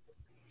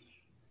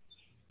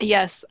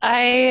 Yes,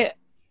 I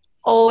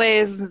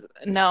always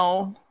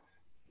know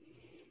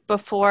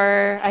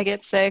before I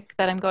get sick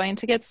that I'm going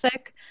to get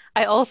sick.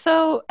 I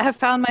also have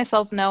found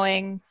myself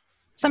knowing,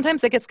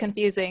 sometimes it gets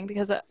confusing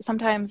because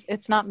sometimes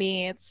it's not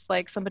me, it's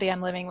like somebody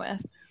I'm living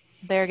with.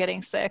 They're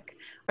getting sick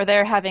or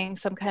they're having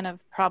some kind of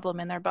problem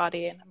in their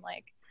body, and I'm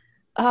like,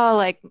 oh,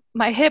 like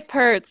my hip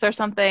hurts or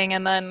something,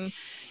 and then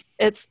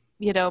it's,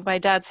 my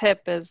dad's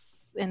hip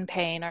is in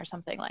pain or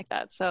something like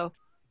that. So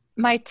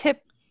my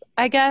tip,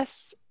 I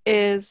guess,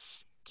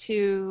 is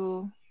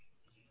to,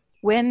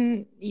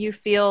 when you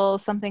feel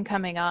something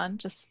coming on,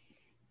 just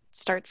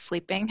start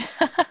sleeping.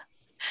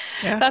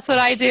 Yeah. That's what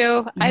I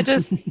do. I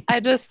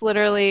just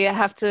literally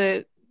have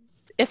to,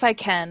 if I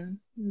can,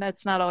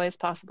 that's not always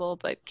possible,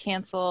 but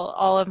cancel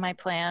all of my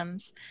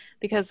plans,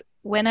 because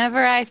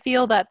whenever I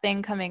feel that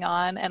thing coming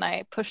on and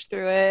I push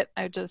through it,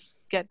 I just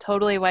get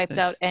totally wiped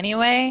out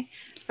anyway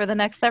for the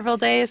next several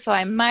days. So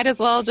I might as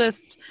well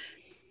just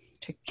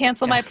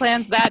cancel my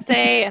plans that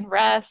day and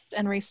rest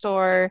and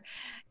restore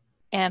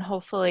and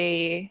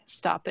hopefully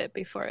stop it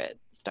before it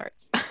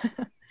starts.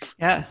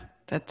 Yeah,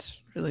 that's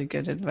really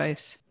good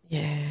advice.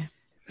 Yeah.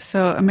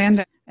 So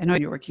Amanda, I know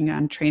you're working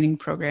on training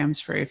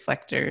programs for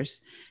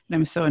reflectors, and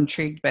I'm so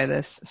intrigued by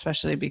this,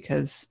 especially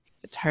because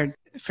it's hard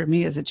for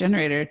me as a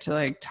generator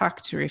to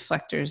talk to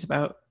reflectors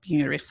about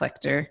being a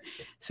reflector.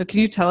 So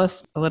can you tell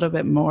us a little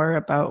bit more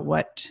about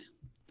what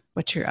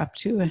you're up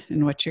to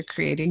and what you're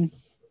creating?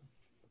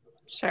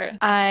 Sure.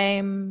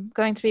 I'm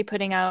going to be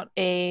putting out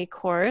a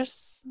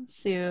course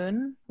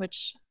soon,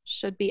 which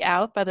should be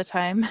out by the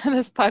time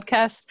this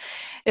podcast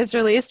is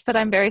released, but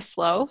I'm very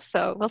slow,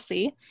 so we'll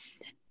see.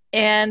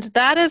 And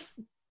that is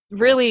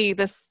really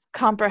this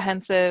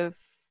comprehensive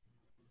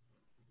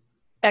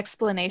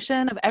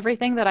explanation of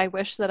everything that I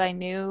wish that I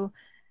knew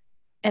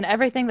and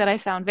everything that I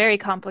found very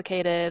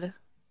complicated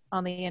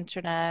on the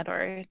internet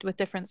or with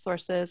different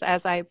sources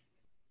as I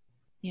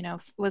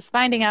was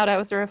finding out I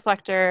was a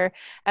reflector,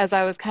 as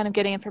I was kind of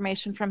getting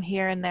information from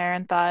here and there,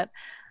 and thought,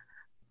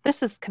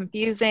 this is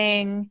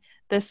confusing,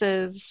 this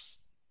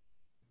is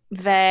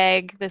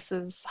vague, this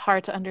is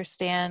hard to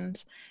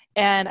understand.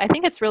 And I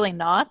think it's really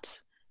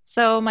not.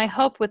 So my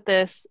hope with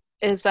this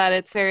is that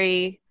it's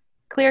very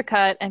clear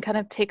cut and kind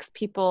of takes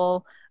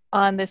people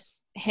on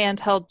this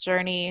handheld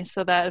journey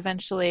so that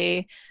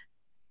eventually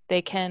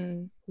they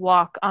can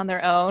walk on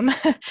their own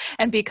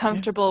and be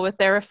comfortable with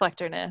their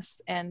reflectorness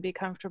and be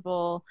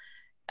comfortable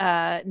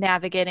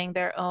navigating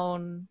their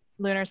own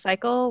lunar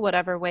cycle,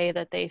 whatever way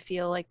that they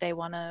feel like they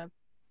want to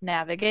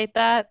navigate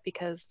that,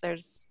 because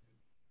there's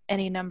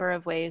any number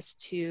of ways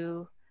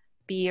to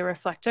be a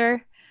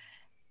reflector,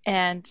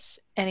 and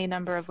any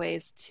number of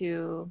ways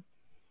to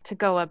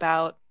go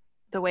about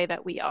the way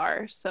that we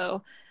are.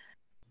 So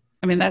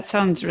I mean, that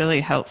sounds really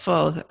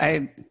helpful.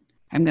 I'm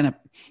going to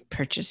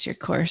purchase your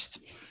course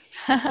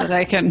so that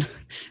I can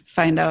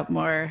find out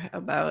more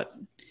about.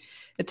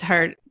 It's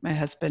hard. My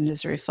husband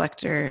is a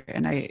reflector,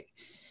 and I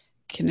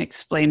can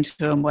explain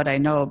to him what I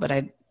know, but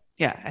I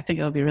think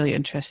it'll be really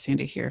interesting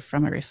to hear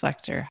from a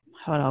reflector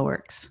how it all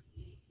works.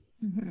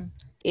 Mm-hmm.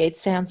 It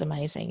sounds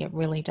amazing. It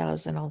really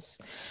does. And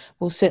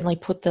we'll certainly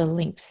put the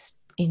links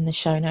in the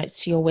show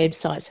notes to your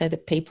website so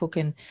that people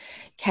can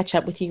catch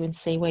up with you and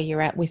see where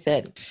you're at with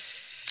it.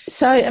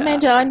 So, yeah.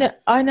 Amanda,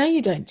 I know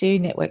you don't do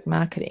network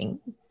marketing,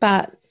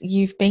 but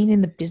you've been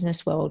in the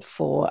business world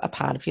for a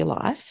part of your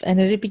life, and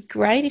it'd be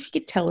great if you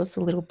could tell us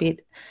a little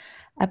bit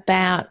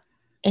about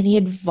any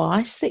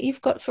advice that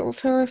you've got for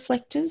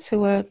reflectors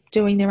who are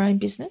doing their own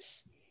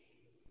business.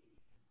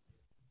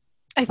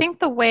 I think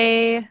the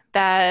way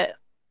that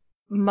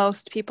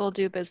most people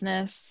do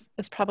business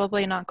is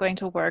probably not going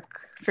to work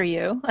for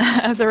you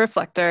as a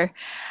reflector.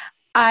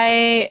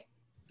 I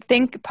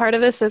think part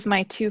of this is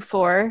my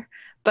 2-4,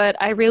 but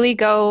I really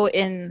go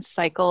in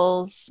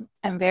cycles.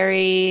 I'm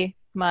very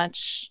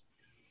much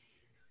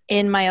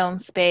in my own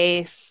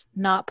space,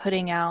 not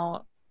putting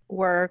out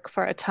work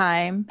for a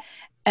time.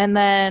 And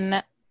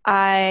then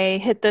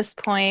I hit this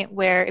point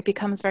where it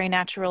becomes very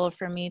natural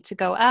for me to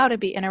go out and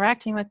be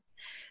interacting with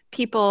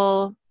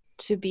people,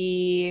 to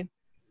be,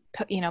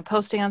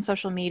 posting on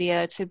social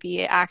media, to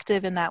be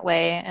active in that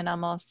way, and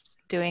almost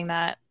doing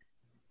that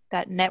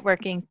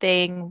networking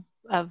thing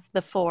of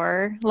the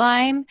 4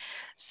 line.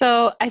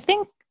 So I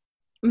think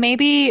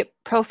maybe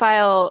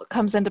profile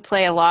comes into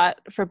play a lot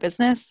for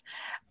business,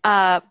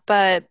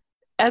 but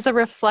as a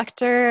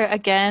reflector,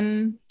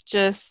 again,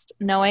 just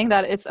knowing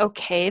that it's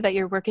okay that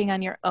you're working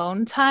on your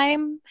own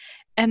time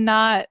and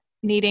not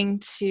needing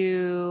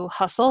to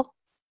hustle.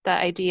 The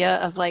idea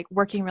of like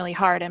working really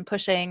hard and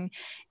pushing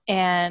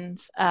and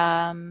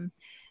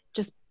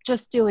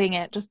just doing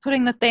it, just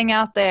putting the thing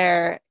out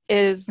there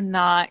is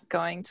not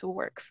going to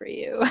work for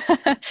you.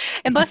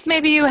 Unless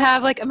maybe you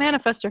have like a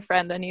manifestor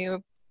friend and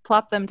you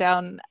plop them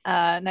down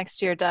next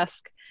to your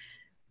desk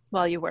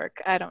while you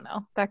work. I don't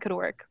know. That could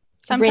work.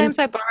 Sometimes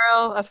I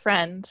borrow a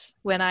friend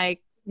when I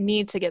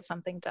need to get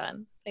something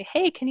done. Say,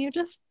 hey, can you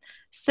just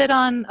sit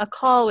on a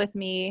call with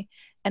me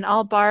and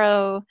I'll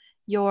borrow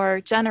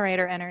your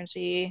generator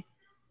energy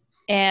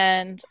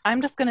and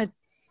I'm just going to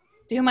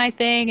do my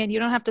thing and you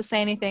don't have to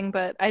say anything,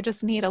 but I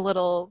just need a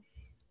little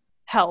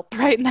help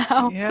right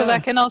now. Yeah. So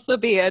that can also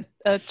be a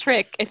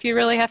trick if you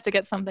really have to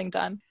get something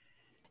done.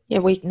 Yeah,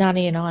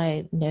 Nani and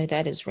I know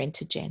that as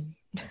Rent-A-Gen.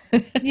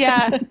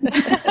 Yeah.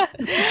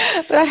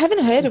 But I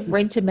haven't heard of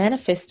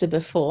Rent-A-Manifestor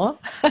before.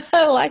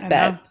 I like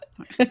that.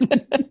 We'll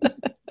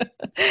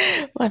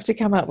have to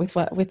come up with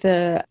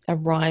a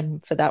rhyme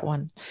for that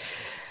one.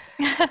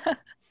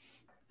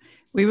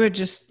 We would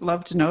just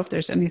love to know if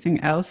there's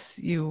anything else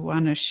you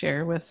want to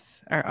share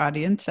with our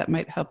audience that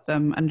might help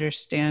them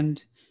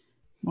understand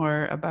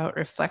more about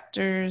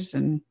reflectors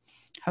and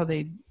how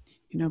they,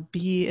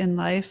 be in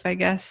life, I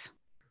guess.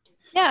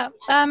 Yeah,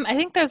 I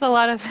think there's a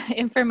lot of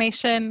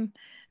information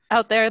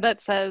out there that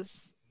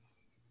says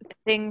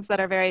things that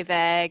are very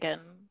vague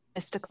and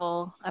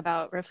mystical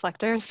about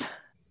reflectors.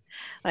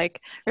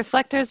 Like,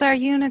 reflectors are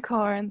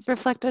unicorns,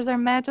 reflectors are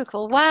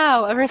magical.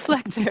 Wow, a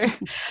reflector.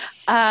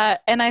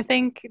 And I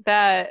think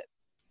that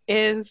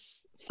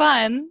is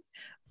fun,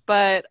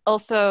 but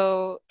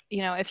also,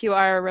 if you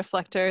are a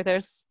reflector,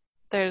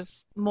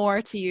 there's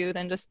more to you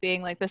than just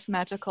being like this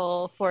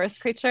magical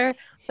forest creature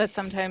that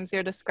sometimes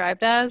you're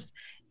described as.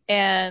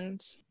 And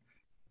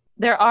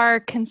there are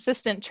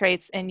consistent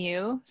traits in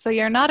you. So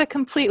you're not a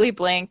completely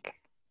blank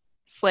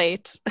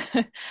slate.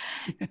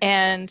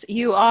 And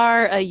you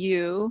are a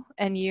you,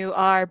 and you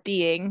are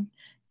being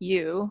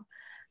you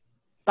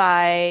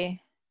by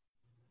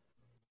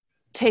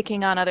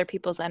taking on other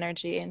people's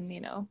energy and,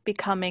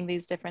 becoming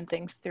these different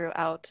things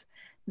throughout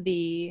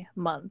the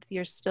month.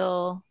 You're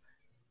still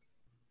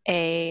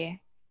a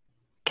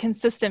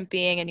consistent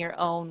being in your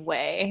own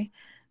way.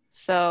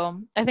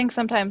 So I think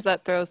sometimes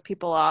that throws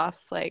people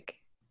off, like,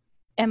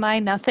 am I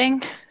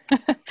nothing?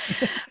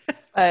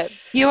 But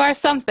you are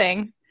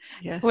something.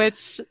 Yes.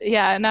 Which,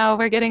 now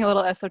we're getting a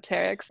little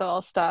esoteric, so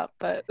I'll stop.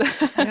 But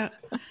yeah,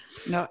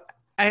 no,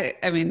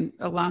 I mean,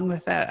 along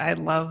with that, I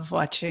love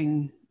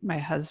watching my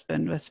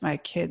husband with my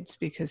kids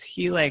because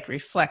he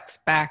reflects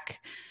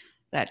back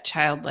that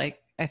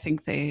childlike. I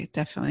think they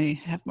definitely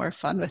have more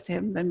fun with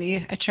him than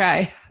me. I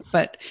try,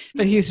 but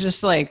he's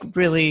just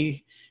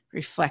really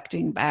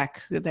reflecting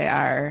back who they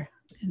are,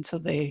 and so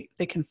they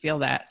can feel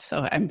that.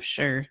 So I'm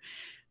sure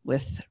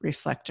with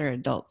reflector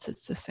adults,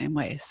 it's the same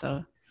way.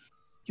 So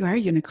you are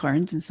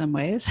unicorns in some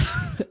ways,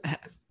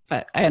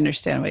 but I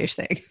understand what you're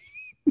saying.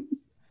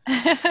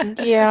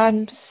 Yeah,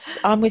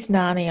 I'm with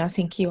Nani. I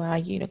think you are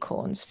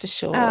unicorns for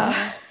sure.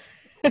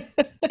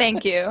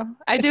 Thank you.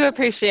 I do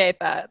appreciate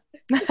that.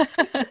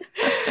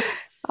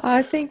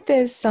 I think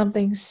there's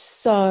something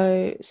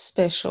so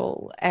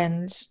special,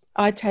 and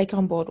I take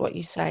on board what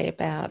you say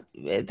about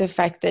the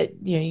fact that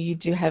you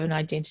do have an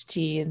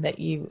identity, and that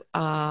you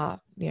are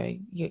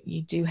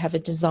you do have a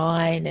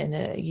design,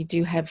 and you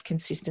do have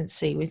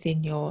consistency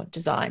within your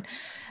design.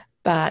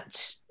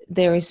 But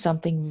there is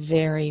something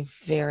very,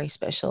 very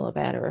special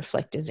about a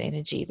reflector's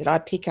energy that I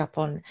pick up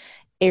on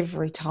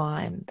every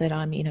time that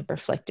I'm in a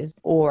reflector's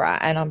aura,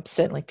 and I'm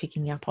certainly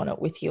picking up on it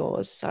with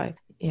yours. So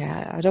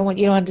yeah, I don't want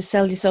you to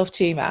undersell yourself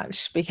too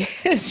much,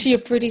 because you're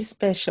pretty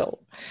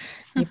special.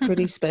 You're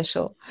pretty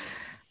special.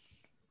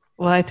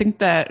 Well, I think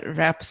that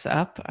wraps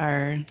up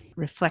our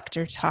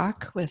reflector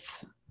talk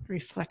with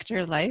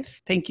Reflector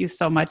Life. Thank you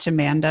so much,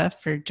 Amanda,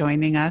 for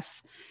joining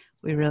us.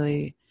 We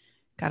really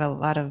got a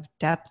lot of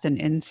depth and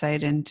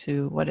insight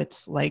into what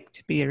it's like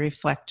to be a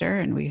reflector,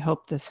 and we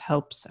hope this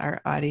helps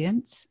our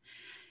audience.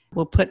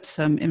 We'll put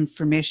some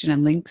information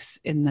and links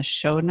in the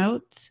show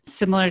notes.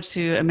 Similar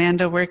to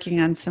Amanda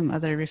working on some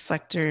other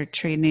reflector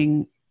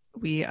training,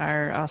 we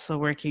are also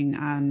working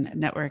on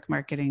network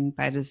marketing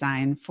by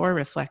design for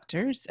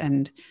reflectors.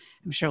 And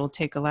I'm sure we'll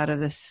take a lot of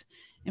this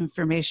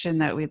information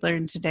that we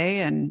learned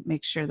today and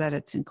make sure that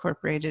it's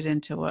incorporated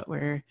into what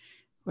we're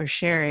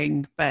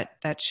sharing. But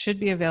that should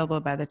be available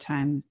by the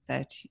time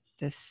that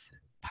this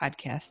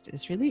podcast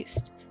is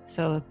released.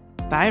 So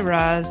bye,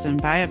 Roz,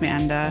 and bye,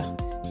 Amanda.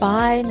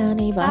 Bye,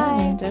 Nani. Bye,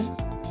 Amanda.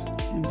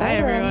 And bye,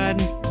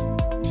 everyone.